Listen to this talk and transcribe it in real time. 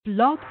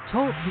Blog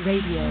Talk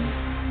Radio.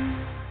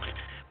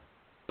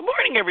 Good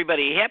morning,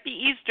 everybody. Happy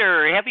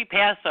Easter. Happy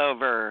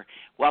Passover.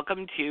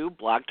 Welcome to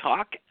Blog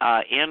Talk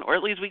and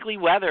Ortelee's Weekly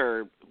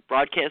Weather,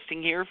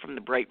 broadcasting here from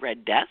the bright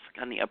red desk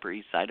on the Upper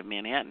East Side of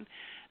Manhattan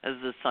as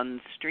the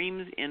sun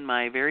streams in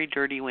my very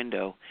dirty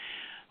window.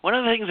 One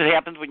of the things that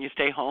happens when you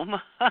stay home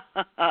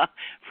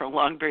for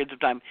long periods of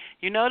time,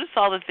 you notice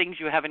all the things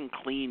you haven't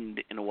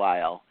cleaned in a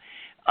while.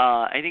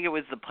 I think it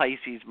was the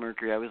Pisces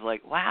Mercury. I was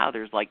like, wow,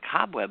 there's like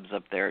cobwebs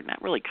up there.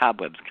 Not really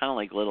cobwebs, kind of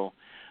like little,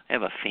 I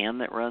have a fan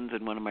that runs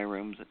in one of my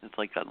rooms. It's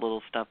like got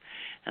little stuff.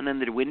 And then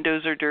the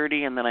windows are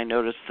dirty, and then I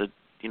noticed that,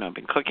 I've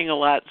been cooking a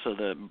lot, so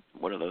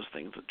what are those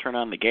things that turn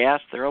on the gas?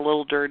 They're a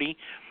little dirty.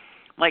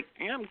 I'm like,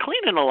 I'm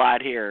cleaning a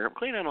lot here.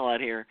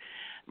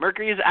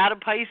 Mercury is out of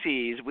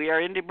Pisces. We are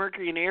into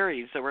Mercury and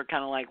Aries, so we're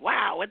kind of like,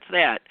 wow, what's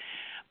that?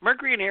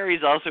 Mercury and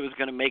Aries also is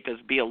going to make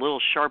us be a little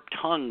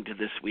sharp-tongued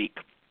this week.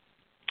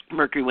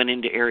 Mercury went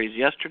into Aries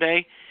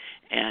yesterday,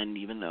 and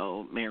even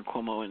though Mayor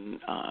Cuomo and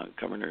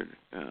Governor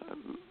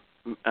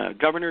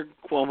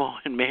Cuomo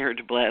and Mayor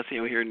de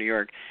Blasio here in New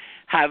York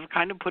have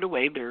kind of put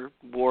away their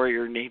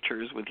warrior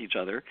natures with each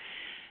other, it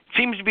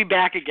seems to be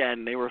back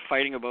again. They were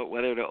fighting about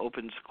whether to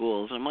open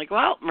schools. And I'm like,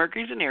 well,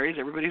 Mercury's in Aries.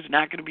 Everybody's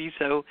not going to be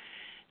so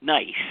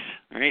nice,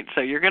 right?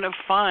 So you're going to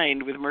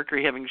find with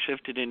Mercury having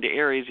shifted into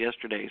Aries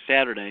yesterday,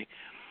 Saturday,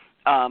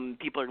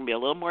 people are going to be a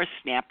little more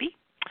snappy,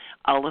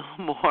 a little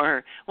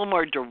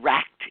more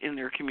direct in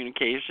their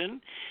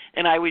communication.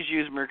 And I always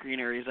use Mercury in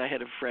Aries. I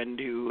had a friend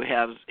who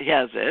has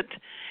it,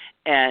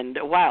 and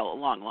a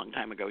long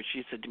time ago,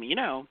 she said to me,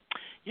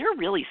 you're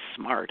really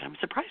smart. I'm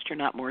surprised you're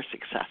not more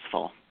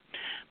successful.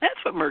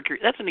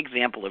 That's an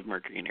example of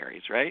Mercury in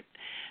Aries, right?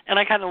 And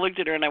I kind of looked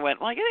at her and I went,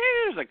 well,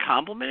 there's a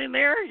compliment in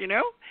there,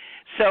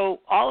 So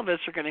all of us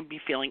are going to be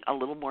feeling a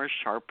little more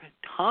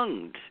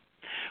sharp-tongued.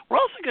 We're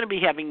also going to be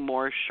having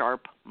more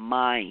sharp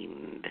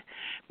mind,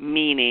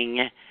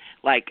 meaning,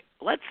 like,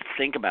 let's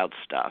think about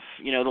stuff.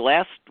 The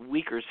last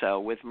week or so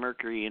with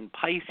Mercury in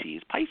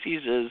Pisces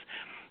is,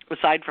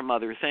 aside from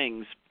other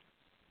things,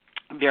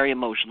 very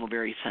emotional,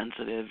 very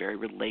sensitive, very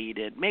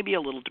related, maybe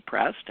a little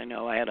depressed. I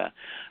know I had a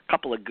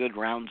couple of good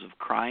rounds of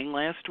crying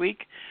last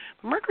week.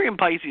 Mercury in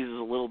Pisces is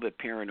a little bit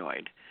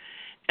paranoid.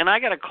 And I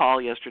got a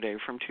call yesterday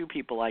from two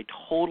people I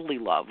totally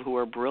love who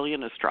are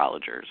brilliant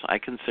astrologers. I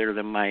consider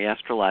them my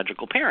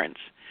astrological parents.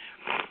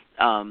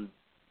 And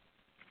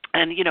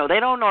they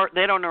don't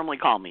normally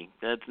call me.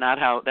 That's not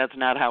how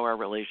our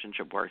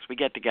relationship works. We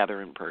get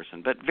together in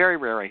person, but very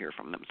rare I hear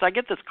from them. So I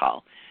get this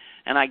call,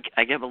 and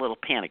I give a little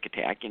panic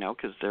attack,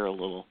 because they're a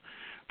little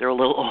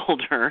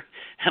older,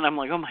 and I'm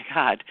like, oh my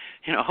God,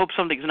 hope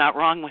something's not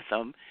wrong with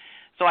them.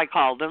 So I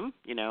called them,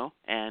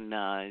 and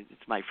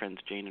it's my friends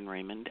Jane and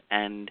Raymond,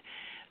 and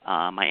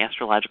my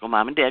astrological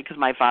mom and dad, because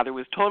my father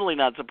was totally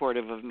not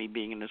supportive of me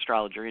being an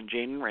astrologer, and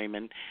Jane and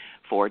Raymond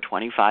for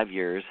 25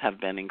 years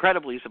have been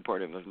incredibly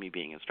supportive of me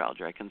being an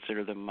astrologer. I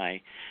consider them my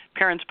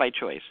parents by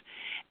choice.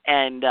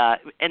 And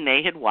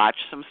they had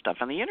watched some stuff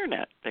on the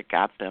internet that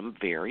got them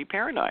very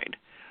paranoid.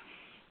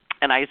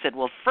 And I said,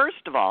 well,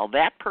 first of all,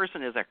 that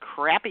person is a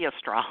crappy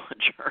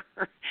astrologer.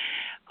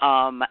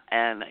 And,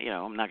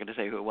 I'm not going to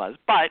say who it was,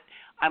 but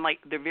I'm like,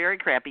 they're very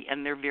crappy,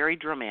 and they're very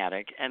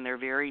dramatic, and they're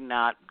very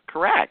not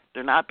correct.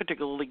 They're not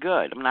particularly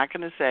good. I'm not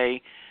going to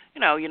say,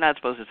 you're not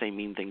supposed to say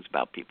mean things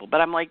about people.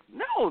 But I'm like,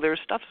 no, their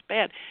stuff's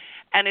bad.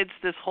 And it's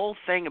this whole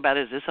thing about,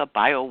 is this a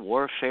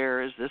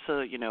biowarfare? Is this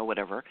a,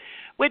 whatever,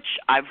 which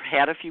I've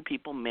had a few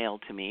people mail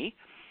to me.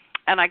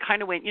 And I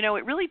kind of went,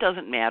 it really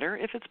doesn't matter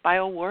if it's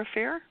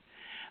biowarfare.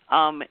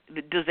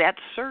 Does that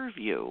serve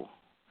you?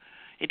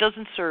 It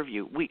doesn't serve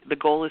you. The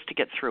goal is to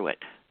get through it.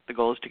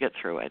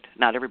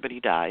 Not everybody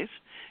dies.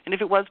 And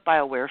if it was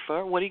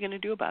biowarfare, what are you going to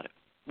do about it?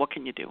 What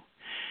can you do?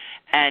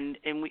 And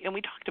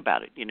we talked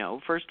about it,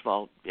 first of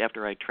all,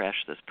 after I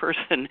trashed this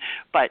person.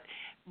 But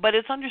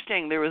it's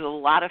understanding there was a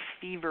lot of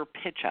fever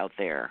pitch out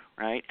there,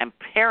 right? And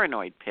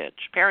paranoid pitch.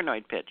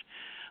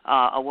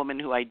 A woman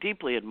who I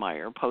deeply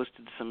admire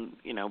posted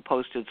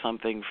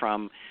something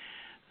from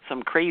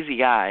some crazy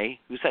guy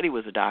who said he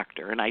was a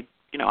doctor. And I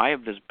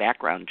have this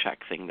background check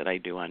thing that I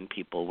do on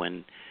people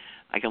when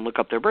I can look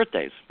up their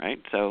birthdays,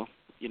 right? So,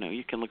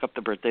 you can look up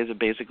the birthdays of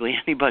basically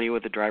anybody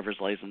with a driver's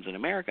license in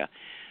America.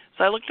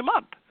 So I looked him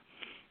up.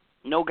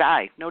 No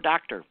guy, no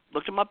doctor.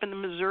 Looked him up in the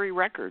Missouri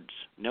records.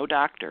 No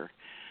doctor.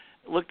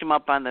 Looked him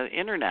up on the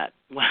internet.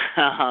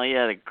 Well, he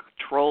had a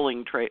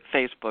trolling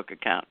Facebook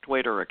account,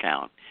 Twitter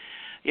account.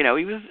 He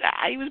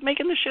was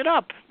making the shit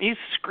up. He's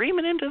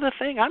screaming into the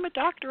thing, I'm a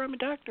doctor.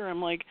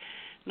 I'm like,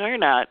 no, you're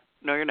not.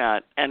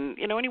 And,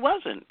 and he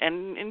wasn't.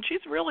 And she's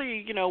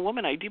really, a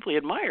woman I deeply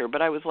admire.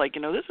 But I was like,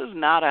 this is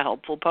not a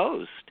helpful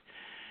post.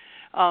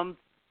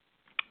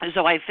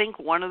 So I think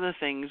one of the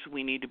things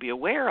we need to be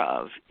aware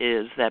of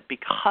is that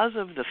because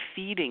of the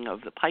feeding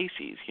of the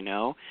Pisces,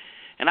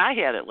 and I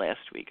had it last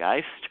week.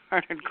 I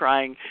started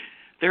crying.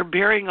 They're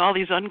burying all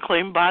these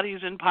unclaimed bodies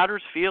in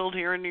Potter's Field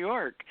here in New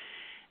York.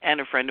 And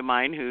a friend of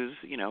mine who's,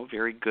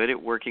 very good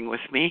at working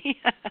with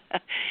me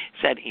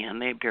said, Ann,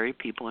 they bury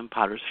people in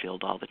Potter's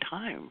Field all the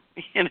time.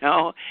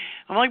 I'm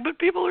like, but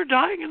people are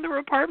dying in their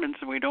apartments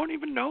and we don't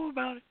even know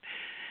about it.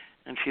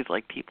 And she's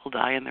like, people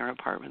die in their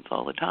apartments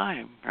all the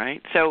time,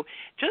 right? So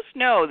just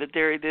know that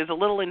there's a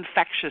little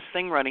infectious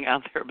thing running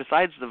out there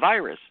besides the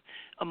virus,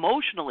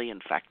 emotionally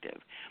infective.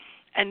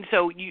 And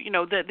so,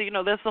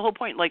 that's the whole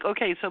point. Like,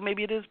 okay, so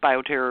maybe it is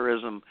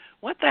bioterrorism.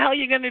 What the hell are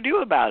you going to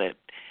do about it?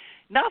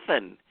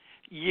 Nothing.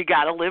 You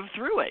got to live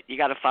through it. You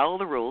got to follow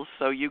the rules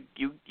so you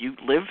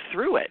live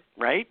through it,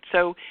 right?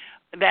 So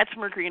that's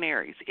Mercury in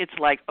Aries. It's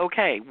like,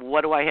 okay,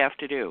 what do I have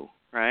to do,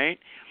 right?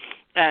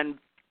 And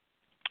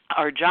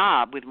our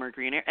job with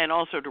Mercury in Aries, and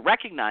also to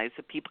recognize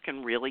that people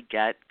can really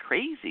get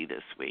crazy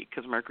this week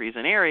because Mercury's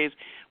in Aries,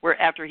 where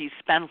after he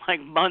spent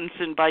like months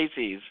in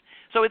Pisces.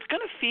 So it's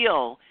going to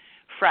feel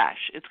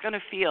fresh. It's going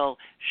to feel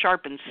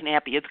sharp and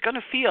snappy. It's going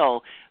to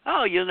feel,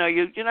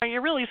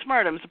 you're really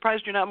smart. I'm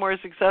surprised you're not more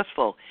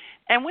successful.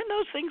 And when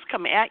those things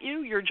come at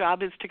you, your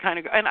job is to kind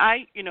of go. And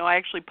I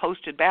actually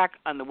posted back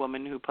on the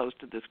woman who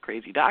posted this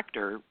crazy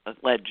doctor,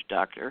 alleged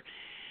doctor.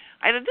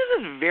 I said, this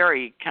is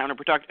very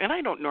counterproductive, and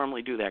I don't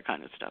normally do that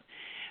kind of stuff.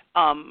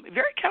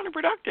 Very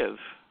counterproductive,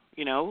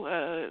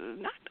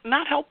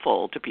 not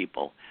helpful to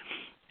people.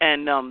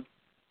 And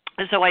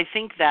so I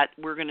think that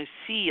we're going to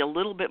see a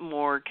little bit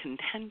more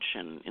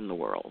contention in the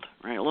world,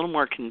 right? A little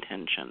more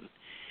contention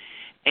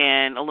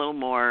and a little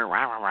more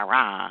rah, rah, rah,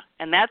 rah.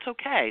 And that's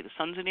okay. The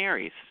sun's in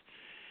Aries.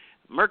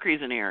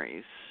 Mercury's in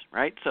Aries,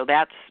 right? So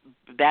that's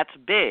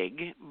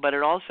big, but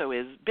it also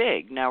is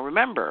big. Now,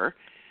 remember,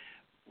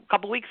 a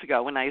couple weeks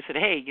ago when I said,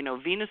 hey,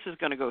 Venus is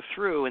going to go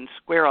through and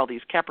square all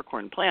these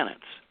Capricorn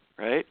planets,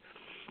 right?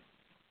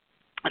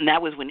 And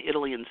that was when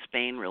Italy and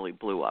Spain really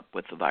blew up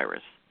with the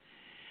virus.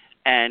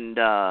 And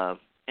of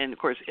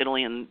course,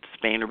 Italy and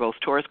Spain are both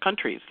Taurus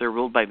countries. They're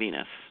ruled by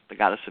Venus, the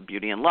goddess of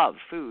beauty and love,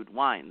 food,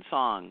 wine,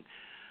 song,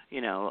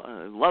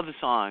 love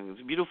songs,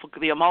 beautiful,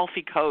 the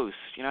Amalfi Coast.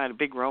 I had a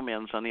big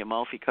romance on the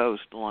Amalfi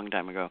Coast a long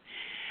time ago.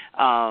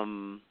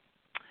 So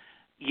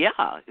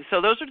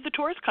those are the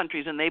Taurus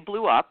countries, and they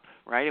blew up,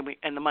 right?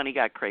 And the money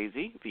got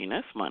crazy.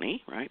 Venus,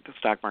 money, right? The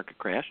stock market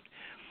crashed.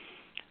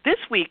 This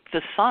week,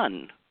 the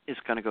sun is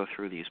going to go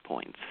through these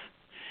points.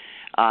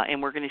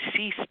 And we're going to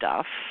see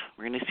stuff.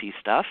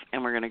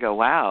 And we're going to go,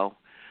 wow,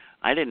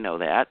 I didn't know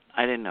that.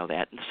 And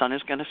the sun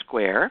is going to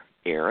square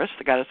Eris,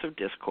 the goddess of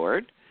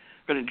discord.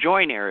 Going to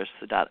join Eris,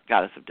 the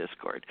goddess of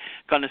discord.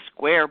 Going to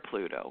square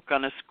Pluto.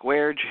 Going to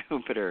square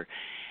Jupiter.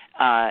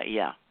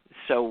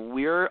 So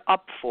we're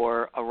up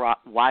for a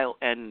wild,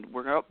 and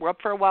we're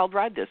up for a wild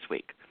ride this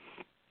week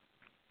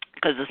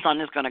because the sun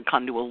is going to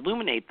come to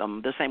illuminate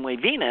them the same way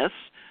Venus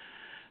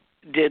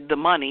did the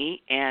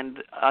money and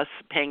us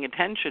paying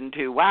attention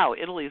to, wow,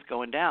 Italy's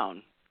going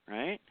down,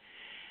 right?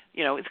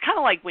 It's kind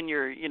of like when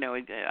you're,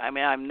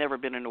 I've never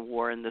been in a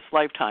war in this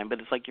lifetime, but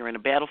it's like you're in a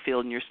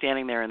battlefield and you're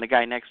standing there and the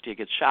guy next to you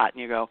gets shot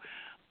and you go,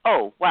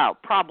 oh, wow,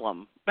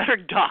 problem, better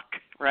duck,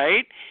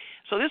 right?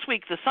 So this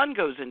week the sun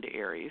goes into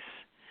Aries.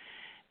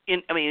 He's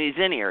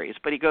in Aries,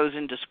 but he goes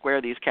in to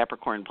square these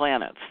Capricorn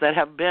planets that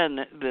have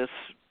been this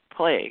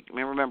plague.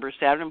 Remember,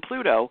 Saturn and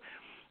Pluto,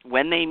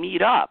 when they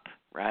meet up,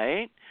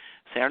 right?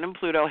 Saturn and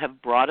Pluto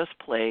have brought us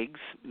plagues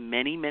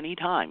many, many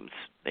times.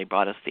 They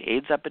brought us the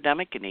AIDS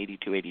epidemic in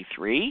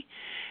 82-83.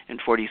 In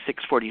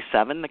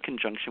 46-47, the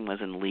conjunction was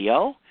in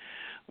Leo,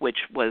 which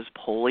was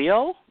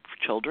polio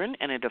for children,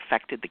 and it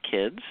affected the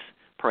kids,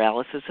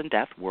 paralysis and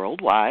death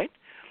worldwide.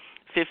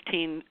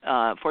 14-15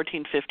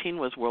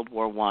 was World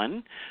War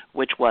I,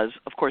 which was,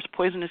 of course,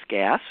 poisonous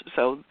gas.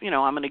 So,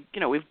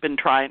 we've been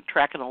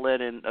tracking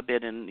a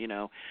bit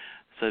in,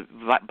 so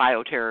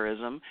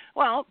bioterrorism.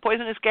 Well,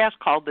 poisonous gas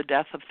caused the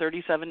death of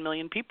 37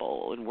 million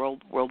people in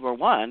World War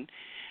I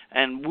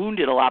and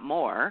wounded a lot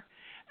more.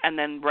 And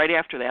then right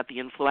after that, the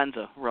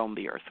influenza roamed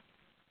the earth.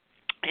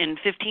 In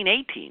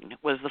 1518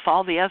 was the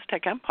fall of the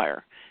Aztec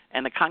Empire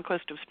and the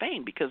conquest of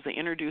Spain because they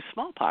introduced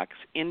smallpox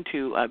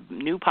into a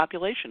new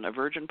population, a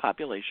virgin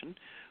population,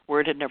 where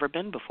it had never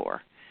been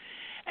before.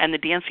 And the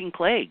dancing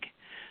plague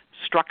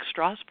struck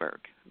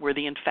Strasbourg, where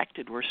the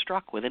infected were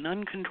struck with an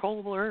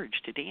uncontrollable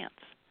urge to dance,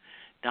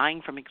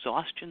 dying from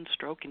exhaustion,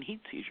 stroke, and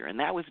heat seizure, and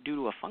that was due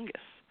to a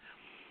fungus.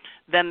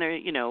 Then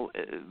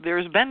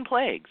there's been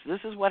plagues. This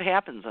is what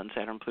happens on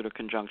Saturn-Pluto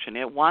conjunction.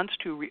 It wants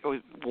to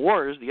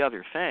war is the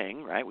other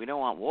thing, right? We don't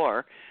want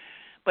war,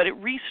 but it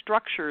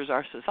restructures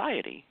our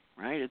society,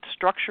 right? It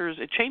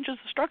changes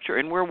the structure,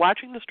 and we're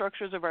watching the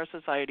structures of our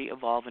society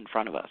evolve in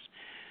front of us.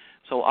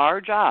 So our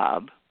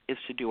job is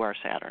to do our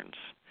Saturns,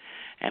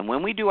 and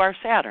when we do our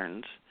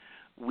Saturns,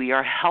 we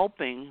are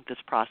helping this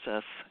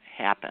process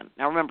happen.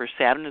 Now remember,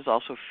 Saturn is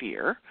also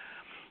fear.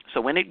 So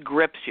when it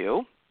grips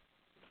you,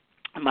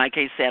 in my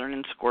case, Saturn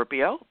in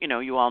Scorpio,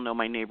 you all know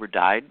my neighbor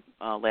died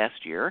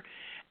last year,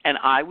 and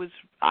I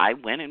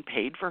went and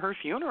paid for her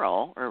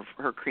funeral or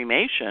her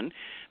cremation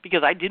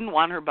because I didn't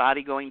want her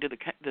body going to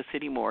the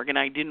city morgue, and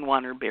I didn't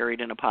want her buried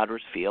in a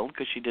potter's field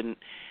because she didn't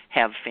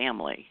have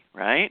family,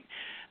 right?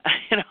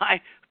 I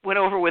went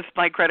over with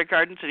my credit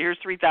card and said, here's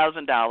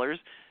 $3,000,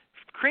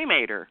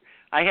 cremate her.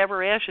 I have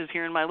her ashes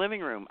here in my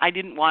living room. I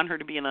didn't want her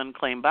to be an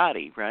unclaimed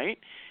body, right?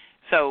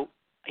 So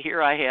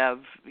here I have,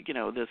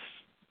 this,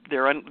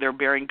 they're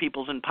burying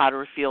peoples in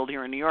Potter Field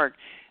here in New York,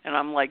 and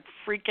I'm like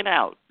freaking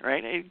out,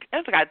 right?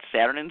 It's got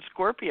Saturn in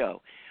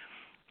Scorpio.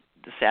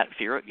 The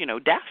fear,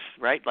 death,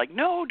 right? Like,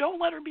 no, don't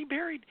let her be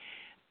buried.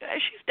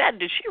 She's dead.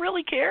 Does she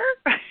really care?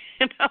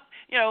 When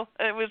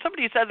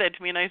somebody said that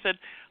to me, and I said,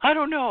 I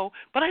don't know,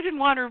 but I didn't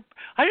want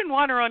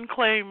her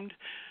unclaimed,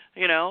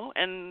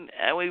 And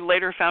we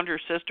later found her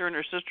sister, and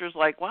her sister's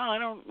like, well, I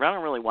don't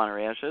really want her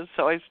ashes,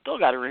 so I still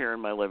got her here in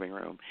my living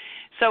room.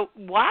 So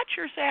watch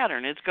your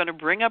Saturn. It's going to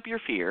bring up your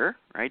fear,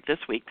 right, this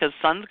week, because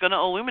Sun's going to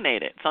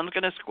illuminate it. Sun's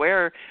going to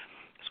square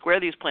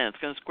these planets.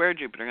 It's going to square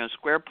Jupiter. Going to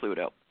square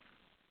Pluto.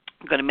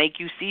 It's going to make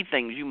you see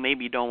things you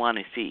maybe don't want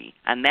to see,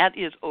 and that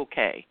is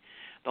okay.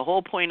 The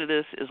whole point of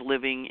this is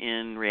living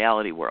in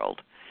reality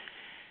world.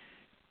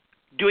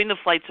 Doing the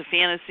flights of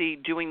fantasy,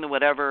 doing the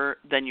whatever,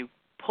 then you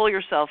pull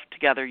yourself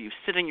together, you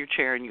sit in your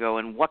chair and you go,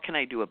 and what can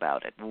I do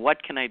about it?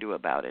 What can I do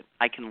about it?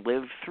 I can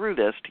live through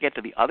this to get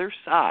to the other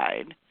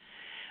side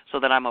so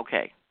that I'm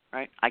okay,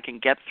 right? I can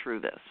get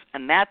through this.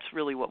 And that's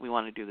really what we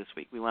want to do this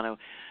week. We want to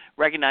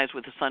recognize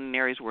with the Sun in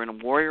Aries we're in a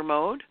warrior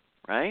mode,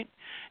 right?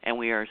 And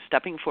we are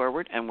stepping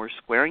forward, and we're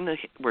squaring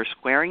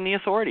the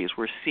authorities.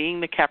 We're seeing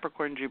the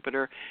Capricorn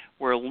Jupiter.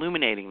 We're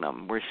illuminating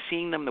them. We're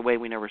seeing them the way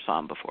we never saw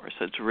them before.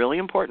 So it's really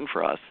important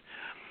for us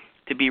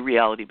to be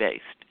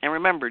reality-based. And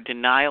remember,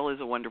 denial is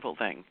a wonderful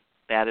thing.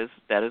 That is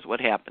what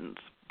happens.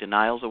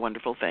 Denial is a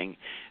wonderful thing.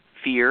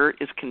 Fear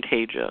is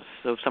contagious.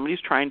 So if somebody's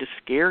trying to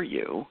scare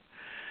you,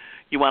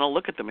 you want to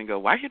look at them and go,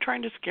 why are you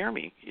trying to scare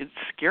me? It's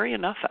scary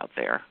enough out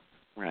there,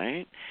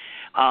 right?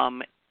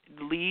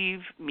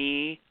 Leave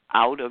me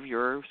out of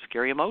your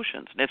scary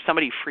emotions. And if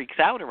somebody freaks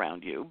out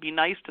around you, be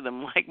nice to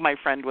them like my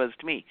friend was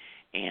to me.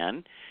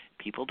 And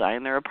people die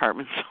in their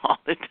apartments all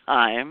the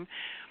time.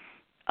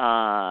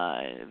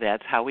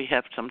 That's how we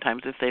have,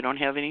 sometimes if they don't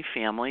have any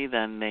family,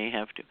 then they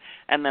have to.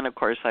 And then, of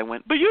course, I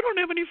went, but you don't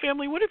have any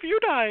family. What if you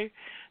die?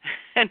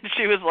 And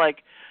she was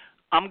like,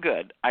 I'm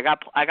good. I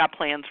got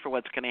plans for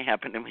what's going to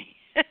happen to me.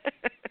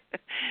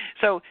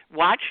 So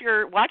watch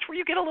where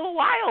you get a little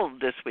wild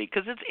this week,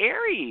 because it's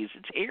Aries.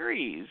 It's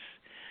Aries.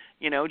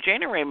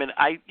 Jane and Raymond,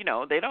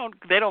 they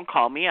don't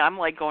call me. I'm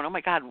like going, oh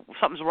my God,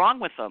 something's wrong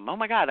with them. Oh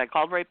my God, I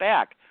called right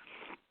back.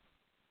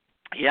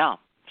 Yeah.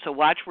 So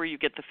watch where you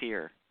get the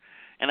fear.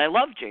 And I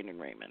love Jane and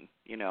Raymond,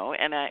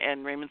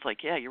 and Raymond's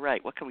like, yeah, you're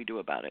right. What can we do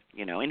about it?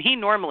 And he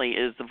normally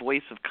is the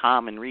voice of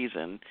calm and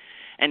reason,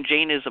 and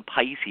Jane is a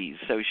Pisces,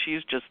 so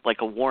she's just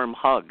like a warm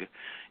hug,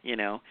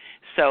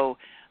 So,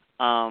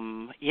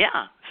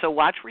 yeah. So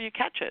watch where you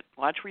catch it.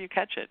 Watch where you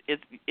catch it.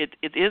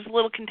 It is a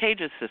little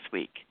contagious this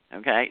week,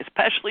 okay?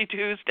 Especially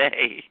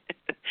Tuesday,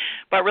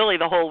 but really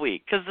the whole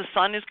week, because the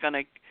sun is going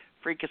to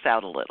freak us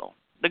out a little.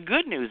 The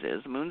good news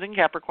is the moon's in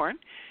Capricorn.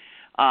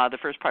 The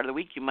first part of the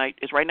week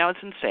right now it's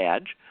in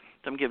Sag,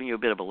 so I'm giving you a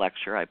bit of a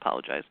lecture. I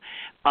apologize.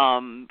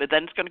 But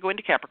then it's going to go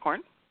into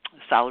Capricorn,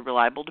 solid,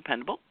 reliable,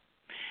 dependable.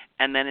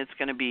 And then it's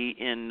going to be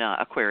in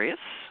Aquarius,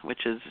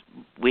 which is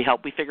we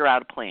figure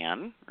out a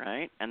plan,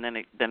 right? And then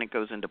it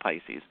goes into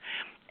Pisces.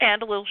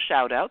 And a little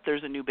shout out,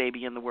 there's a new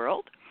baby in the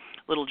world.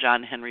 Little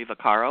John Henry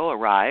Vaccaro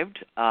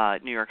arrived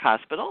at New York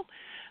Hospital.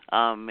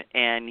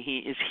 And he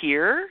is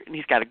here, and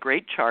he's got a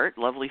great chart,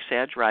 lovely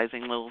Sag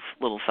rising little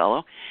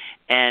fellow,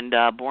 and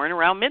born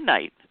around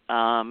midnight,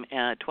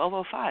 at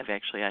 12:05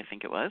 actually, I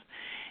think it was.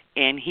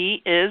 And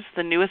he is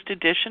the newest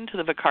addition to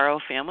the Vaccaro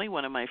family,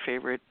 one of my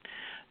favorite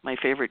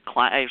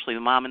clients. Actually, the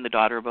mom and the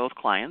daughter are both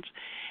clients.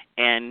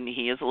 And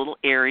he is a little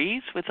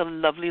Aries with a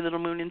lovely little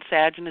moon in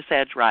Sag and a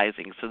Sag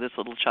rising. So this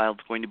little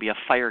child's going to be a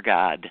fire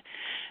god,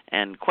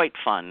 and quite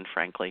fun,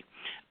 frankly.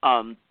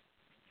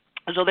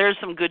 So there's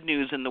some good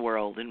news in the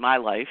world, in my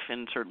life,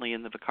 and certainly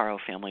in the Vaccaro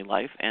family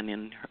life, and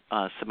in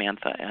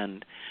Samantha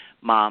and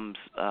Mom's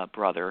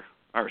brother,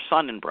 or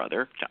son and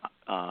brother,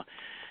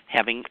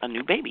 having a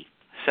new baby.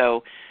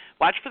 So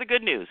watch for the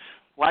good news.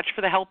 Watch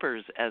for the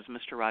helpers, as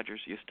Mr.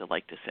 Rogers used to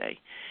like to say.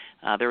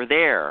 They're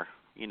there.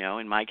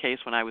 In my case,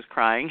 when I was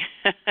crying,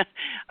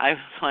 I was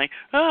like,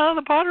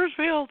 the Potter's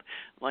Field.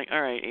 I'm like,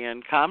 all right,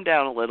 Ann, calm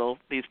down a little.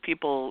 These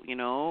people,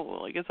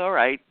 like, it's all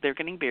right. They're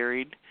getting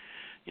buried.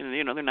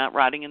 They're not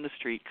rotting in the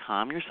street.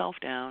 Calm yourself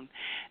down.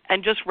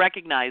 And just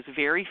recognize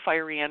very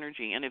fiery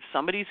energy. And if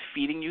somebody's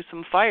feeding you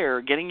some fire,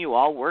 getting you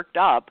all worked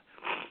up,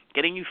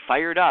 getting you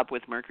fired up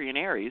with Mercury and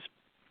Aries,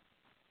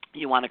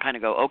 you want to kind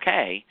of go,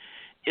 okay,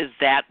 is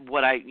that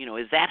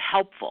is that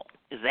helpful?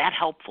 Is that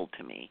helpful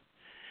to me?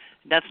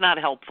 That's not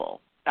helpful.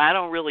 I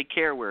don't really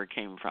care where it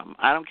came from.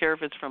 I don't care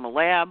if it's from a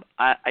lab.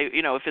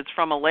 If it's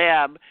from a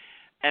lab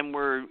and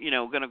we're,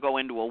 going to go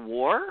into a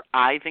war,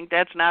 I think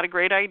that's not a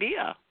great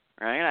idea.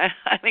 Right?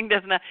 I think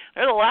there's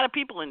a lot of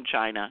people in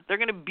China. They're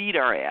going to beat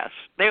our ass.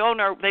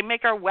 They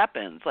make our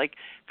weapons. Like,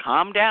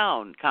 calm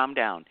down.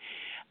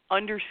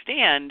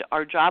 Understand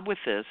our job with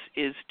this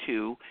is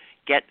to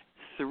get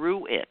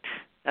through it.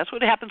 That's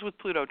what happens with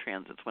Pluto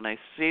transits. When I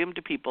say them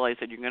to people, I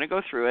said, you're going to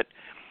go through it.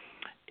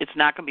 It's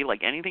not going to be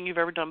like anything you've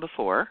ever done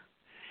before.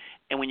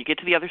 And when you get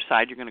to the other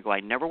side, you're going to go, I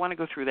never want to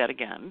go through that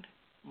again.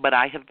 But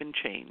I have been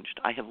changed.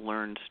 I have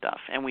learned stuff.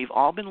 And we've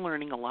all been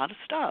learning a lot of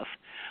stuff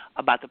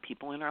about the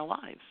people in our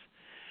lives.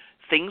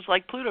 Things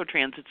like Pluto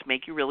transits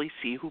make you really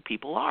see who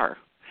people are,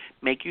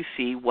 make you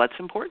see what's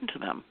important to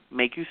them,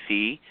 make you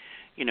see,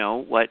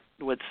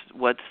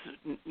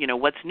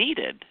 what's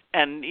needed.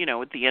 And,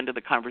 at the end of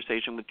the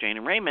conversation with Jane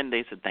and Raymond,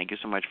 they said, thank you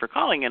so much for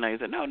calling. And I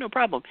said, no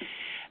problem.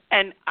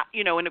 And,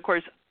 and of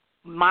course,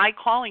 my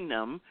calling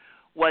them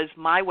was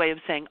my way of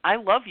saying, I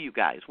love you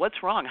guys.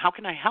 What's wrong? How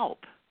can I help?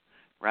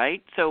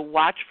 Right? So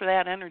watch for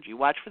that energy.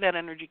 Watch for that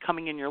energy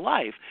coming in your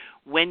life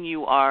when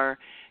you are,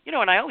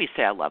 and I always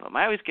say I love them.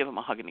 I always give them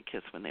a hug and a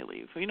kiss when they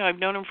leave. I've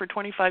known them for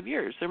 25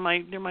 years. They're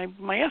my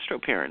astro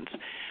parents.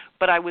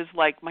 But I was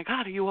like, my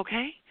God, are you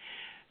okay?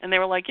 And they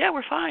were like, yeah,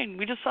 we're fine.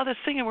 We just saw this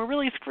thing and we're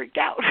really freaked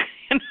out.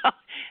 And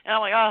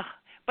I'm like, oh.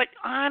 But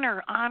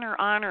honor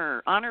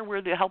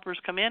where the helpers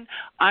come in.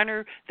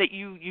 Honor that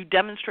you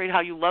demonstrate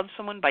how you love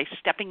someone by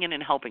stepping in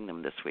and helping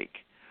them this week.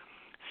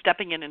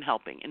 Stepping in and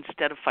helping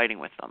instead of fighting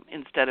with them,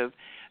 instead of,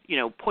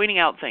 pointing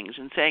out things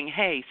and saying,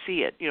 hey, see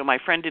it. My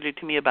friend did it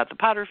to me about the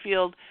Potter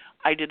field.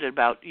 I did it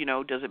about,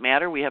 does it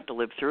matter? We have to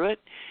live through it.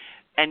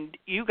 And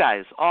you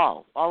guys,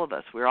 all of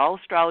us, we're all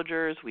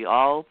astrologers. We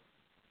all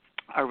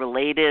are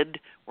related.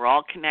 We're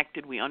all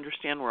connected. We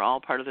understand we're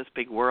all part of this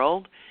big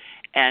world.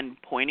 And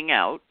pointing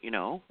out,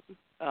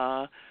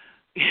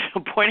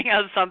 pointing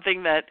out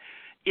something that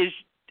is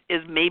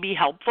maybe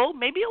helpful,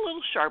 maybe a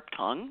little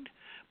sharp-tongued,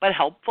 but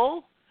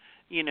helpful.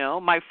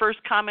 My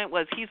first comment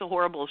was, he's a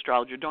horrible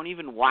astrologer. Don't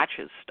even watch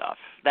his stuff.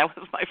 That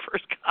was my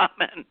first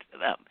comment to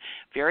them.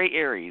 Very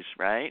Aries,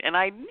 right? And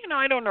I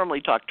don't normally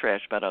talk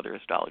trash about other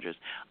astrologers.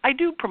 I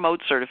do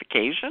promote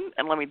certification,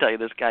 and let me tell you,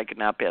 this guy could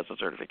not pass a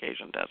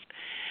certification test.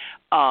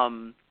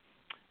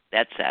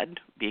 That said,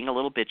 being a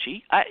little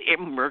bitchy,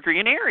 Mercury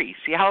and Aries.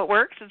 See how it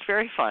works? It's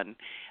very fun.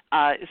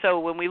 So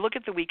when we look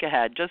at the week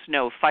ahead, just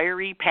know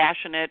fiery,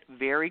 passionate,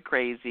 very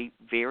crazy,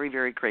 very,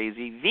 very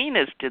crazy.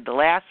 Venus did the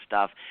last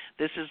stuff.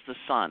 This is the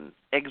sun,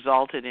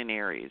 exalted in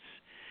Aries,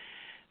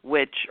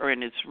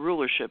 in its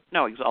rulership,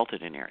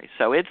 exalted in Aries.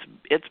 So it's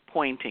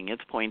pointing,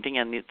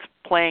 and it's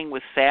playing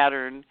with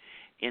Saturn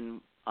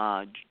in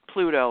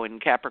Pluto in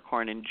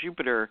Capricorn and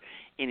Jupiter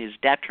in his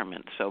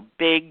detriment. So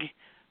big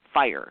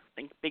fire,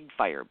 think big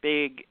fire,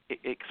 big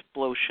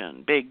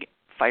explosion, big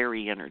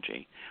fiery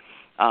energy.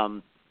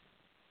 And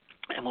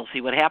we'll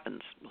see what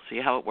happens. We'll see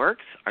how it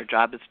works. Our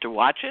job is to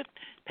watch it,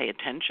 pay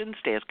attention,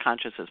 stay as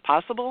conscious as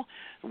possible.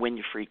 When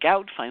you freak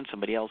out, find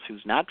somebody else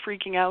who's not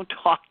freaking out,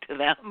 talk to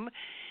them,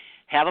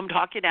 have them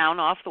talk you down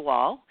off the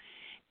wall,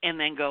 and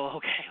then go,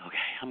 okay,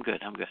 I'm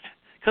good.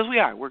 Because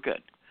we're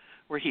good.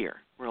 We're here.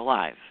 We're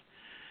alive.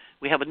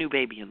 We have a new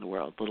baby in the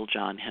world, little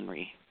John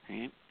Henry,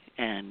 right?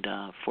 And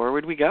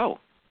forward we go.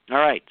 All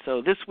right,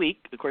 so this week,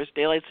 of course,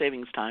 daylight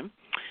savings time.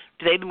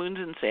 Today the moon's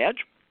in Sag.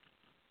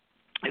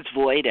 It's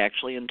void,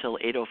 actually, until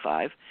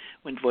 8:05.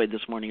 Went void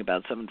this morning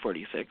about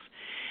 7:46.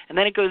 And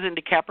then it goes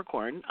into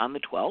Capricorn on the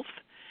 12th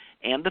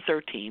and the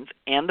 13th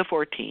and the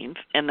 14th,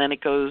 and then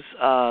it goes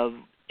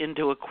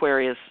into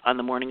Aquarius on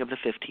the morning of the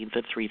 15th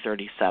at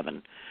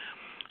 3:37.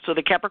 So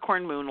the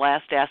Capricorn moon,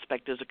 last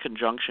aspect, is a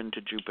conjunction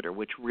to Jupiter,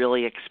 which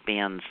really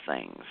expands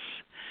things.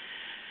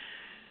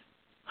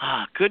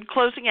 Good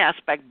closing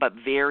aspect, but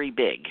very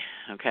big.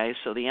 Okay,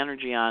 so the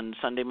energy on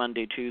Sunday,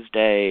 Monday,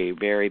 Tuesday,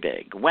 very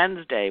big.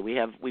 Wednesday,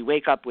 we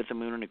wake up with the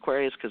moon in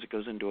Aquarius because it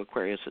goes into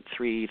Aquarius at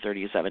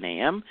 3:37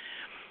 a.m.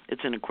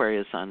 It's in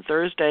Aquarius on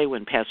Thursday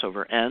when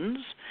Passover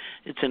ends.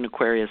 It's in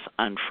Aquarius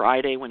on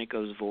Friday when it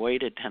goes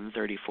void at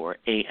 10:34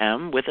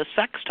 a.m. with a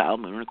sextile.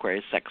 Moon in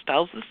Aquarius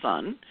sextiles the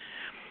sun,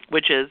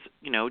 which is,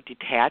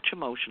 detach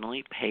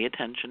emotionally, pay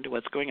attention to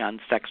what's going on.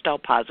 Sextile,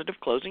 positive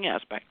closing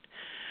aspect.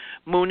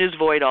 Moon is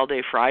void all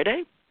day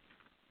Friday.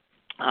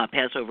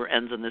 Passover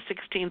ends on the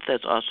 16th.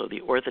 That's also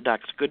the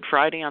Orthodox Good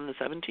Friday on the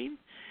 17th.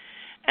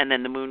 And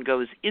then the moon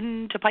goes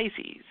into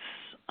Pisces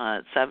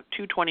at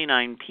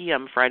 2:29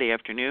 p.m. Friday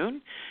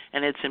afternoon.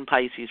 And it's in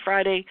Pisces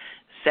Friday,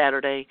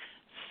 Saturday,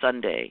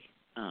 Sunday.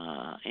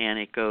 And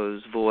it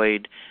goes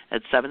void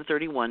at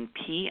 7:31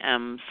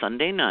 p.m.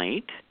 Sunday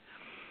night.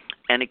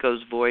 And it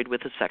goes void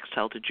with a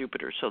sextile to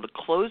Jupiter. So the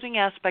closing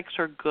aspects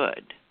are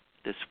good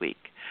this week,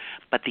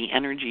 but the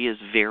energy is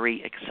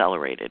very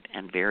accelerated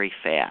and very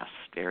fast.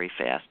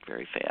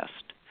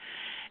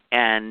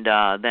 And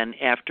then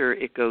after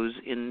it goes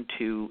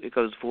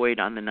void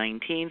on the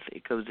 19th,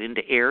 it goes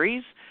into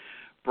Aries,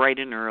 bright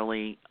and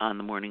early on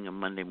the morning of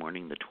Monday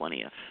morning, the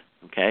 20th.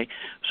 Okay,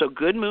 so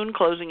good moon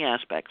closing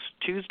aspects.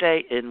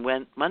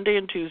 Monday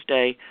and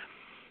Tuesday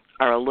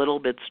are a little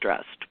bit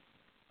stressed.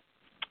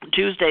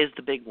 Tuesday is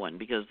the big one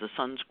because the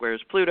sun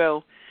squares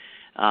Pluto.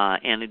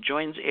 And it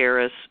joins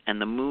Aries,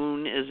 and the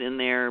moon is in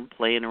there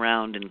playing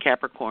around in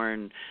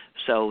Capricorn.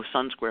 So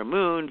sun square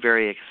moon,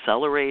 very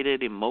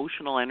accelerated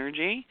emotional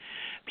energy,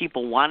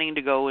 people wanting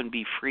to go and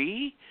be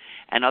free.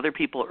 and other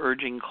people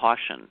urging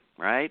caution,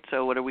 right?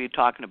 So what are we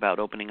talking about?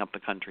 Opening up the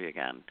country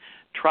again.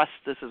 Trust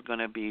this is going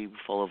to be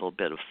full of a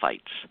bit of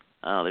fights.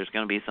 There's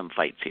going to be some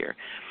fights here.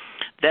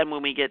 Then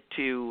when we get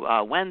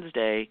to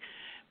Wednesday,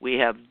 we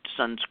have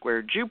Sun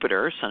square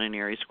Jupiter, Sun in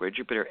Aries square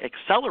Jupiter,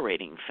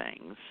 accelerating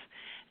things.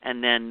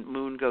 And then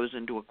Moon goes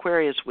into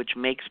Aquarius, which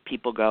makes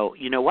people go,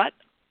 you know what?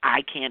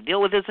 I can't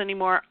deal with this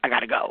anymore. I got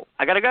to go.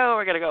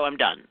 I'm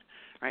done.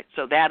 Right?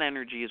 So that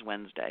energy is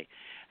Wednesday.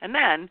 And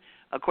then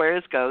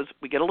Aquarius goes,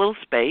 we get a little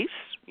space.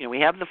 We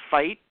have the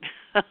fight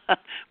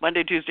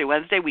Monday, Tuesday,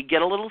 Wednesday. We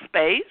get a little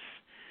space.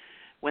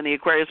 When the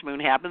Aquarius moon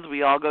happens,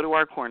 we all go to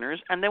our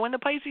corners. And then when the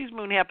Pisces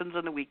moon happens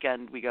on the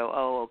weekend, we go,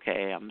 oh,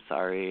 okay, I'm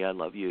sorry, I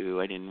love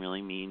you. I didn't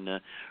really mean to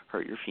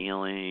hurt your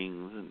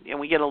feelings. And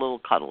we get a little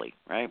cuddly,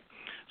 right?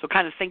 So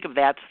kind of think of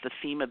that's the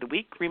theme of the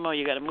week. Remo,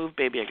 you got to move,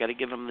 baby. I got to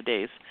give him the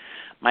days.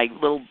 My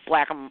little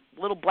black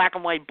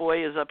and white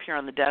boy is up here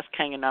on the desk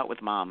hanging out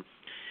with Mom.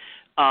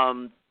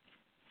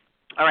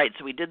 All right,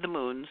 so we did the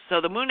moons. So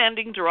the moon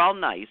endings are all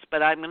nice,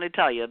 but I'm going to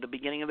tell you the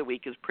beginning of the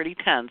week is pretty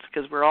tense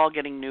because we're all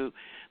getting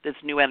this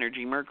new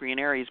energy. Mercury in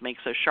Aries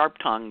makes us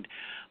sharp-tongued,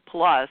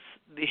 plus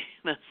the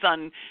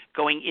sun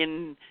going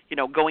in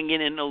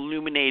and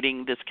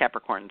illuminating this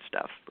Capricorn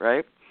stuff,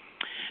 right?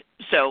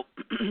 So,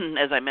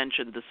 as I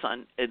mentioned,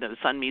 the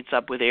sun meets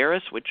up with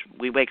Aries, which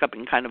we wake up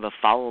in kind of a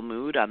foul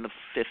mood on the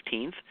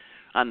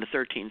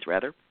 13th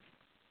rather,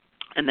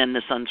 and then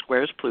the sun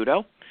squares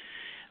Pluto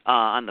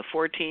on the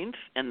 14th,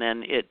 and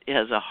then it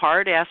has a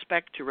hard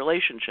aspect to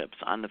relationships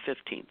on the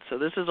 15th. So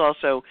this is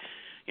also,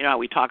 how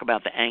we talk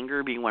about the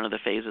anger being one of the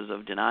phases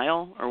of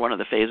denial or one of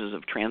the phases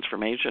of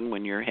transformation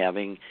when you're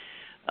having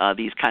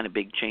these kind of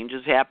big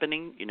changes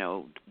happening.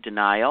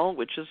 Denial,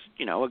 which is,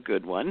 a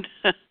good one.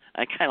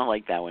 I kind of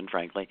like that one,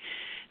 frankly.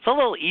 It's a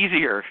little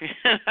easier,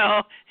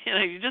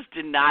 you just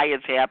deny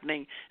it's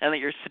happening and that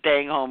you're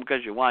staying home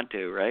because you want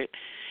to, right?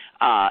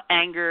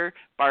 Anger,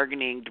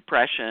 bargaining,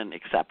 depression,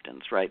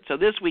 acceptance, right? So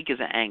this week is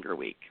an anger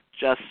week,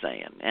 just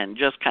saying, and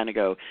just kind of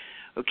go,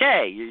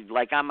 okay, you're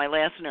like on my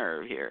last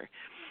nerve here.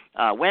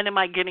 When am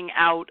I getting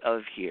out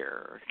of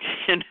here?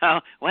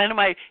 When am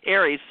I,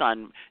 Aries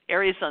sun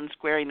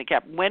squaring the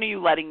Cap, when are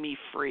you letting me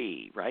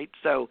free, right?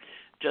 So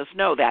just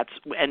know that's,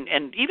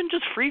 and even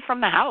just free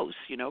from the house,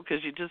 because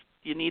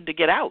you need to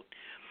get out.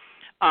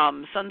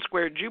 Sun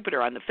squared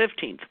Jupiter on the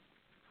 15th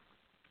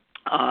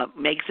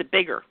makes it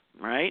bigger,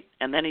 right?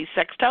 And then he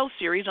sextiles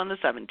Ceres on the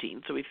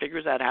 17th, so he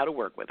figures out how to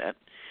work with it.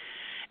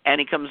 And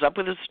he comes up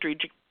with a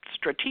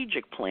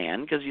strategic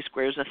plan because he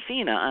squares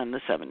Athena on the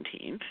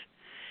 17th.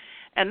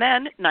 And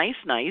then, nice,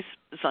 the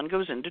sun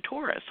goes into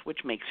Taurus,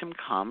 which makes him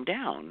calm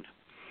down,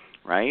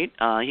 right?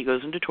 He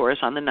goes into Taurus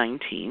on the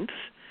 19th.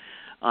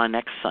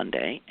 Next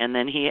Sunday, and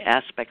then he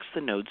aspects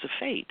the nodes of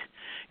fate,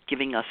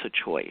 giving us a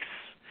choice.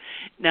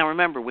 Now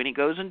remember, when he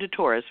goes into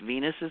Taurus,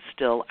 Venus is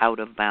still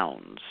out of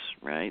bounds,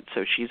 right?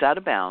 So she's out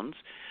of bounds,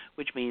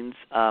 which means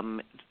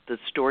the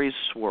stories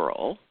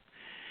swirl.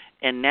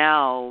 And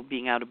now,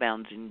 being out of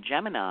bounds in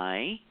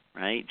Gemini,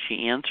 right,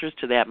 she answers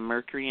to that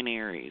Mercury in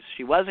Aries.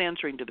 She was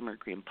answering to the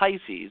Mercury in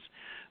Pisces,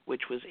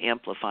 which was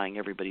amplifying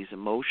everybody's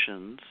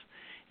emotions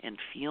and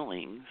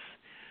feelings.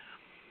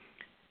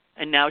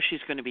 And now she's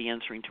going to be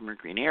answering to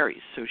Mercury in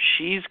Aries. So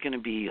she's going to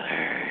be,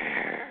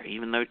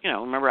 even though,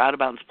 remember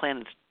out-of-bounds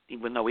planets,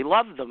 even though we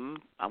love them,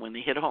 when they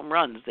hit home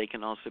runs, they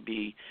can also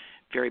be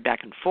very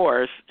back and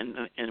forth.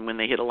 And when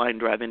they hit a line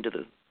drive into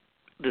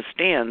the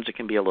stands, it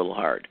can be a little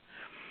hard.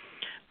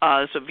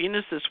 So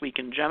Venus this week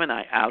in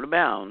Gemini, out of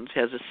bounds,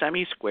 has a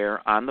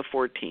semi-square on the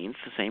 14th,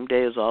 the same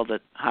day as all the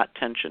hot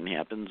tension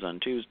happens on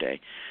Tuesday.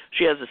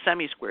 She has a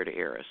semi-square to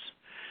Eris.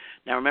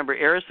 Now remember,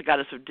 Eris, the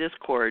goddess of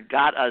discord,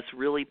 got us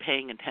really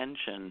paying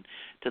attention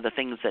to the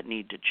things that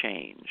need to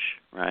change,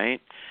 right?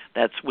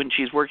 That's when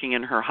she's working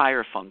in her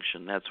higher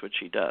function, that's what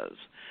she does.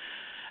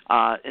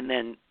 And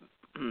then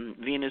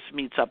Venus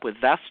meets up with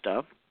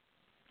Vesta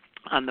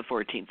on the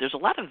 14th. There's a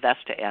lot of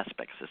Vesta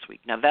aspects this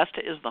week. Now Vesta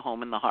is the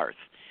home and the hearth,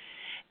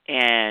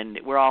 and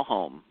we're all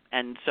home.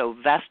 And so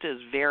Vesta is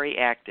very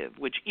active,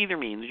 which either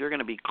means you're going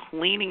to be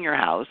cleaning your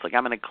house, like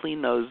I'm going to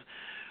clean those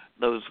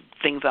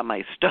things on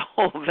my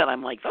stove that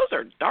I'm like, those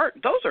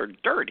are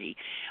dirty,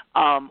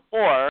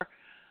 or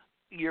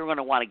you're going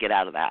to want to get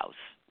out of the house,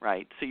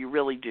 right? So you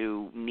really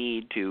do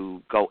need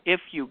to go, if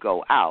you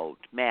go out,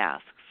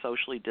 mask,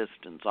 socially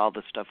distance, all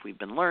the stuff we've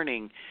been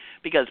learning,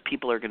 because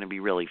people are going to be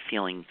really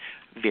feeling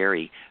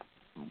very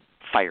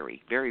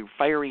fiery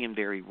and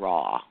very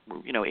raw.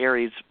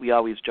 Aries, we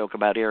always joke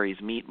about Aries,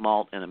 meat,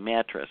 malt, and a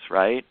mattress,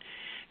 right?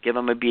 Give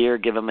them a beer,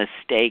 give them a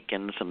steak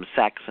and some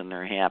sex, and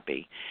they're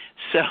happy.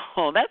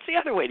 So that's the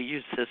other way to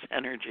use this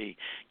energy.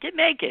 Get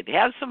naked,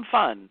 have some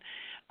fun.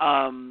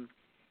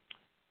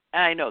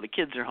 I know the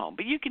kids are home,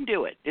 but you can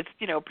do it. It's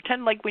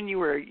pretend like when you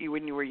were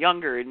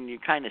younger and you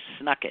kind of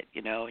snuck it,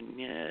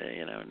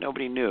 and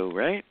nobody knew,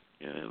 right?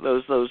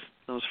 Those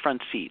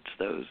front seats,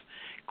 those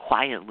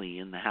quietly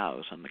in the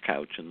house on the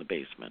couch in the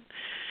basement.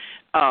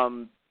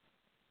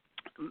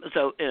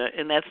 So,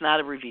 and that's not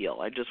a reveal.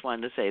 I just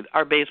wanted to say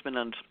our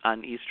basement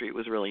on East Street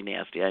was really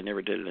nasty. I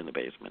never did it in the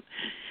basement.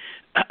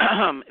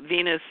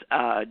 Venus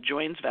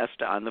joins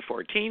Vesta on the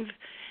 14th.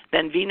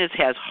 Then Venus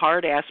has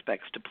hard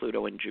aspects to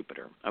Pluto and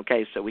Jupiter.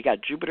 Okay, so we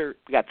got Jupiter,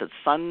 we got the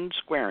Sun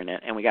squaring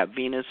it, and we got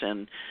Venus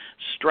in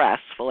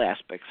stressful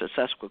aspects, a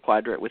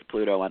sesquiquadrate with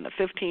Pluto on the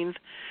 15th,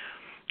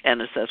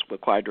 and a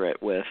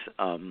sesquiquadrate with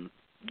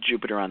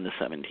Jupiter on the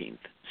 17th.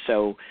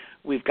 So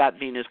we've got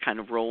Venus kind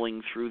of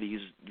rolling through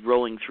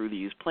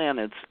these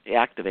planets,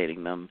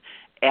 activating them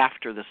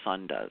after the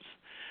Sun does.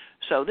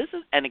 So this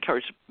is, and of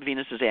course,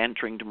 Venus is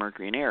entering to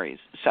Mercury and Aries.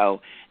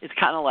 So it's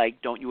kind of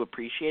like, don't you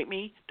appreciate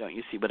me? Don't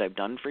you see what I've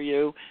done for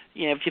you?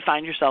 You know, if you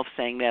find yourself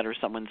saying that or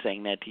someone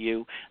saying that to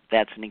you,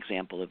 that's an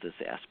example of this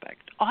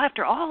aspect. Oh,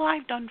 after all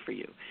I've done for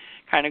you,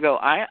 kind of go,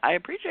 I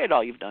appreciate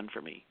all you've done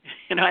for me.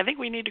 You know, I think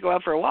we need to go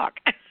out for a walk.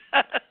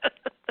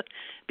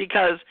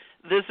 Because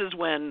this is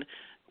when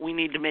we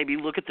need to maybe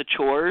look at the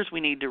chores.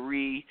 We need to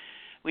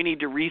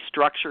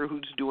restructure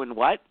who's doing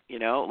what. You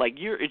know, like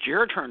it's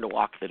your turn to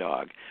walk the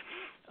dog.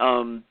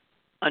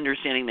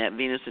 Understanding that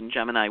Venus in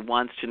Gemini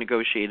wants to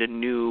negotiate a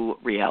new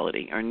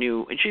reality, and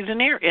she's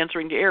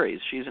answering to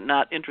Aries. She's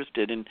not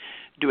interested in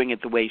doing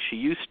it the way she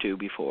used to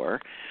before.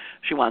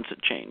 She wants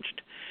it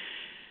changed.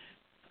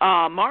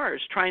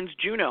 Mars trines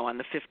Juno on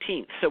the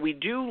 15th. So we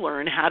do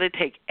learn how to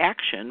take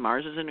action.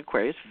 Mars is in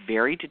Aquarius,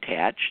 very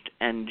detached,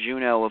 and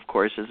Juno, of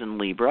course, is in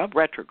Libra,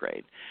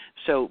 retrograde.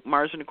 So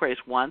Mars in Aquarius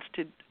wants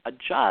to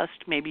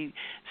adjust, maybe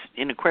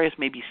in Aquarius,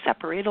 maybe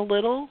separate a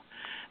little,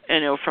 you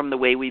know, from the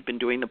way we've been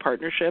doing the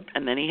partnership.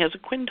 And then he has a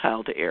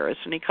quintile to Eris,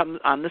 and he comes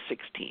on the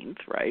 16th,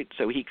 right?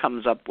 So he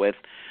comes up with,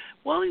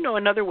 well, you know,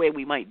 another way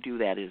we might do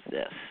that is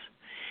this.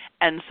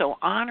 And so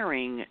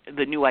honoring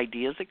the new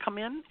ideas that come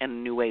in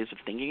and new ways of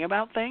thinking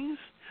about things,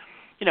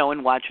 you know,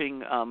 and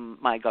watching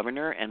my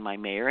governor and my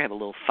mayor have a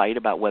little fight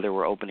about whether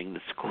we're opening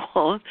the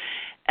schools.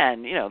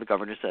 And, you know, the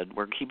governor said,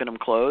 we're keeping them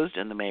closed,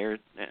 and the mayor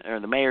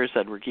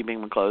said, we're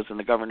keeping them closed, and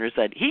the governor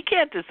said, he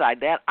can't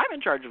decide that. I'm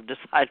in charge of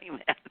deciding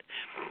that.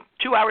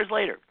 2 hours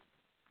later,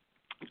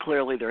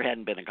 clearly there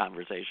hadn't been a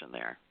conversation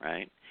there,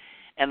 right?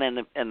 And then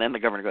the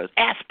governor goes,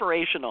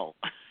 aspirational.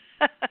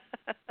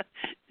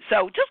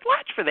 So just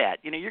watch for that.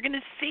 You know, you're going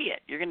to see it.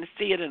 You're going to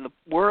see it in the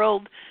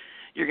world.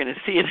 You're going to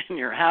see it in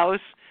your house.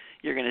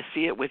 You're going to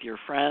see it with your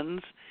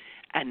friends.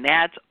 And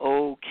that's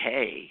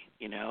okay.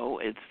 You know,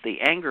 it's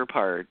the anger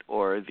part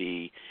or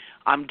the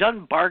I'm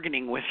done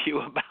bargaining with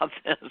you about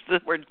this.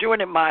 We're doing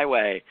it my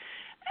way.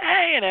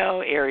 Hey, you know,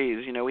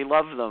 Aries, you know, we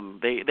love them.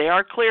 They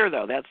are clear,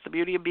 though. That's the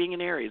beauty of being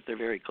an Aries. They're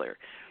very clear.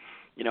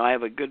 You know, I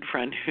have a good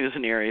friend who's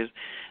an Aries.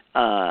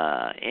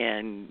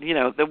 And, you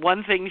know, the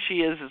one thing she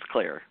is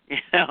clear. You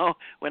know,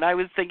 when I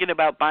was thinking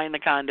about buying the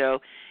condo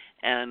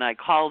and I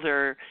called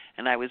her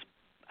and I was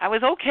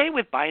okay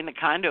with buying the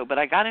condo, but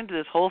I got into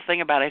this whole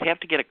thing about I'd have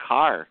to get a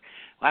car.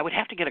 I would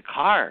have to get a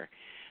car.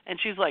 And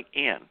she's like,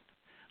 Ann,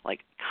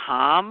 like,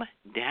 calm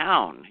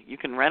down. You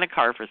can rent a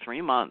car for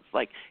 3 months.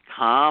 Like,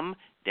 calm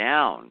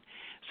down.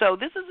 So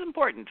this is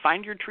important.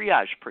 Find your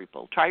triage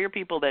people. Try your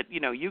people that,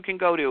 you know, you can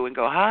go to and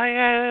go, hi,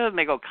 and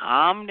they go,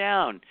 calm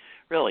down.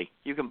 Really,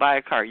 you can buy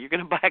a car. You're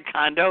going to buy a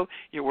condo.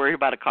 You're worried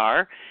about a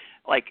car.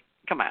 Like,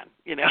 come on,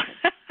 you know.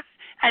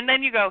 And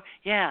then you go,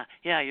 yeah,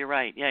 you're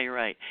right. Yeah, you're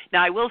right.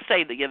 Now, I will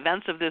say the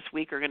events of this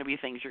week are going to be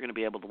things you're going to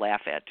be able to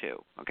laugh at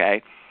too,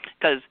 okay?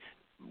 Because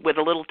with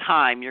a little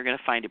time, you're going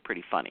to find it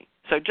pretty funny.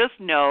 So just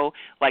know,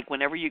 like,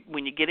 when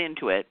you get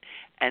into it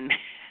and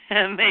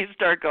they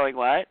start going,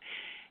 what?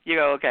 You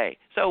go, okay.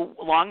 So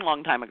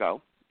long time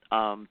ago,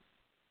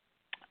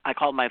 I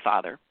called my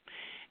father.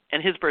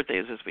 And his birthday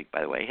is this week,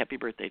 by the way. Happy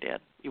birthday, Dad.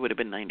 He would have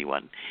been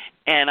 91.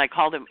 And I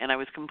called him, and I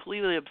was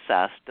completely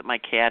obsessed that my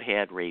cat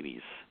had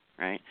rabies,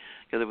 right?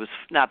 Because it was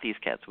not these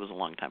cats. It was a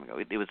long time ago.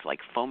 It was like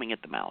foaming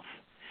at the mouth.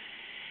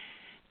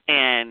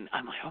 And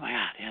I'm like, oh, my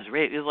God, it has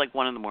rabies. It was like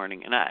 1 in the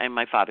morning. And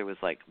my father was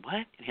like,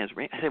 what? It has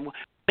rabies? I said, well,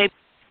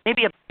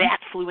 maybe a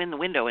bat flew in the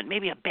window, and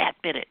maybe a bat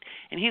bit it.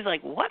 And he's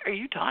like, what are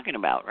you talking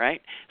about,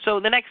 right? So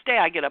the next day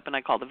I get up and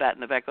I call the vet,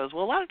 and the vet goes,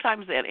 well, a lot of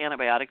times that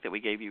antibiotic that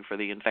we gave you for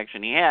the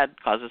infection he had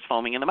causes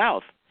foaming in the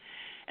mouth.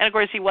 And, of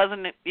course, he was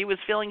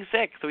feeling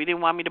sick, so he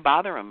didn't want me to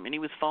bother him, and he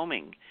was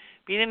foaming.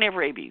 But he didn't have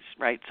rabies,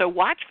 right? So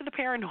watch for the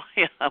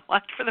paranoia.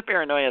 Watch for the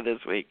paranoia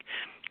this week.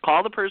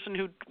 Call the person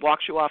who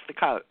walks you off the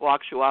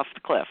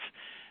cliff.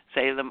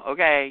 Say to them,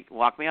 okay,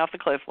 walk me off the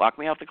cliff.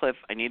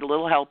 I need a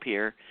little help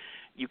here.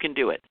 You can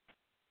do it.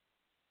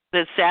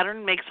 The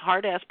Saturn makes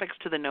hard aspects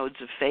to the nodes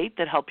of fate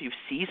that help you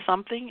see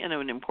something in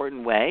an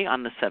important way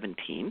on the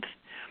 17th,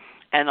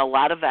 and a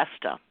lot of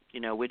Vesta, you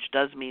know, which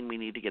does mean we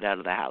need to get out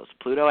of the house.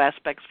 Pluto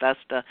aspects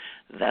Vesta,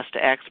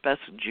 Vesta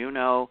aspects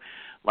Juno,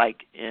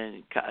 like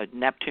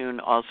Neptune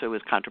also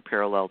is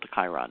contraparallel to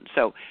Chiron.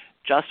 So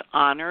just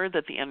honor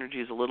that the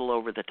energy is a little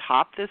over the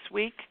top this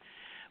week.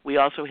 We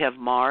also have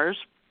Mars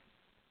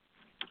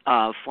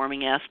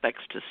forming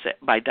aspects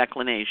by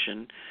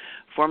declination,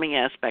 forming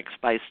aspects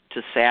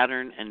to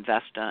Saturn and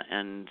Vesta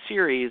and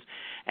Ceres.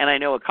 And I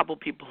know a couple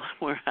people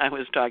where I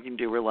was talking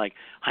to were like,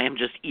 I am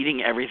just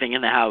eating everything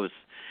in the house.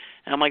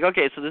 And I'm like,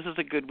 okay, so this is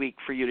a good week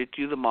for you to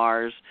do the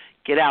Mars,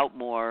 get out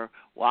more,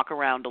 walk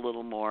around a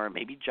little more,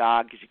 maybe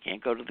jog because you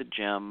can't go to the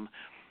gym.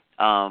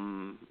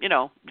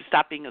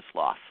 Stop being a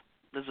sloth.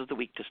 This is the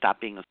week to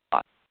stop being a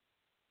sloth.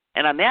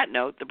 And on that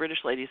note, the British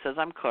lady says,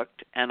 I'm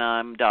cooked and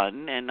I'm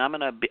done, and I'm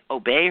going to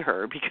obey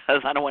her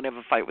because I don't want to have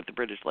a fight with the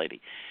British lady.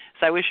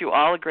 So I wish you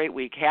all a great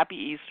week. Happy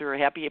Easter,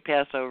 happy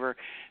Passover.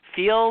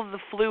 Feel the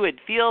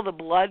fluid, feel the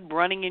blood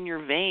running in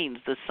your veins.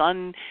 The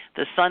sun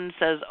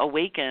says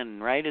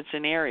awaken, right? It's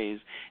in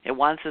Aries. It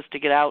wants us to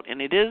get out, and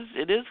it is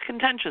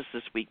contentious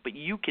this week, but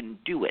you can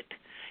do it.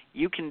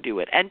 You can do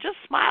it. And just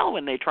smile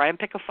when they try and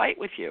pick a fight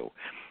with you.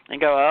 And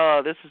go,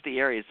 oh, this is the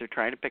Aries. They're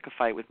trying to pick a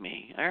fight with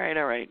me. All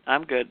right.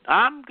 I'm good.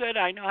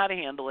 I know how to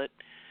handle it.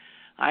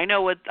 I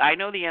know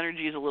the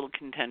energy is a little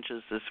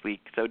contentious this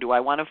week. So do I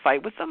want to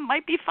fight with them?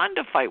 Might be fun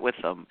to fight with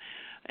them.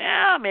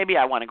 Yeah, maybe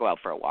I want to go out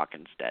for a walk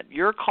instead.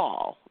 Your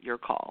call.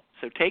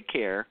 So take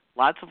care.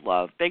 Lots of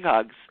love. Big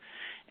hugs.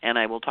 And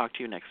I will talk to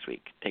you next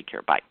week. Take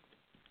care. Bye.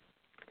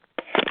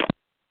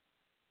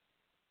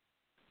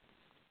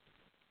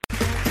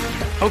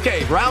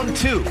 Okay, round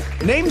 2.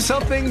 Name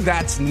something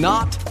that's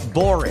not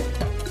boring.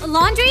 A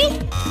laundry?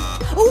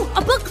 Ooh, a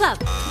book club.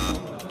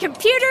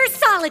 Computer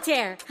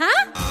solitaire,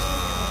 huh?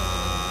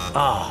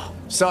 Ah,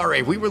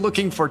 sorry, we were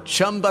looking for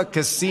Chumba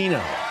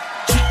Casino.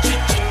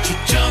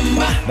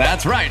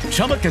 That's right,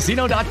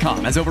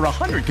 ChumbaCasino.com has over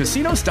 100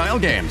 casino-style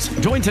games.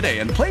 Join today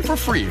and play for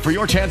free for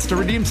your chance to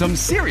redeem some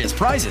serious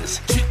prizes.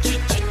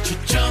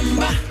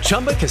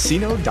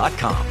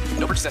 ChumbaCasino.com.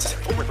 No purchase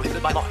necessary. Void where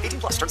prohibited by law.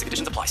 18+ terms and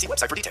conditions apply. See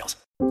website for details.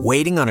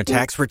 Waiting on a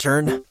tax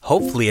return?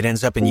 Hopefully it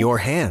ends up in your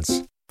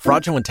hands.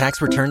 Fraudulent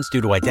tax returns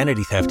due to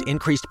identity theft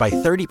increased by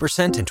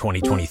 30% in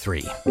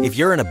 2023. If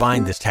you're in a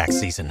bind this tax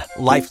season,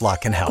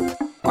 LifeLock can help.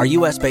 Our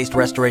U.S.-based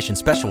restoration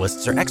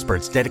specialists are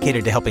experts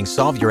dedicated to helping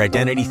solve your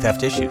identity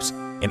theft issues.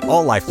 And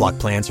all LifeLock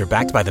plans are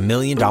backed by the $1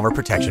 Million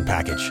Protection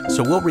Package.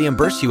 So we'll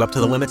reimburse you up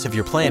to the limits of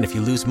your plan if you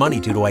lose money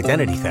due to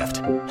identity theft.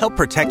 Help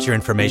protect your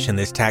information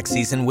this tax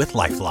season with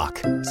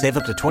LifeLock. Save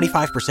up to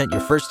 25% your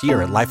first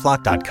year at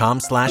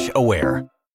LifeLock.com/aware.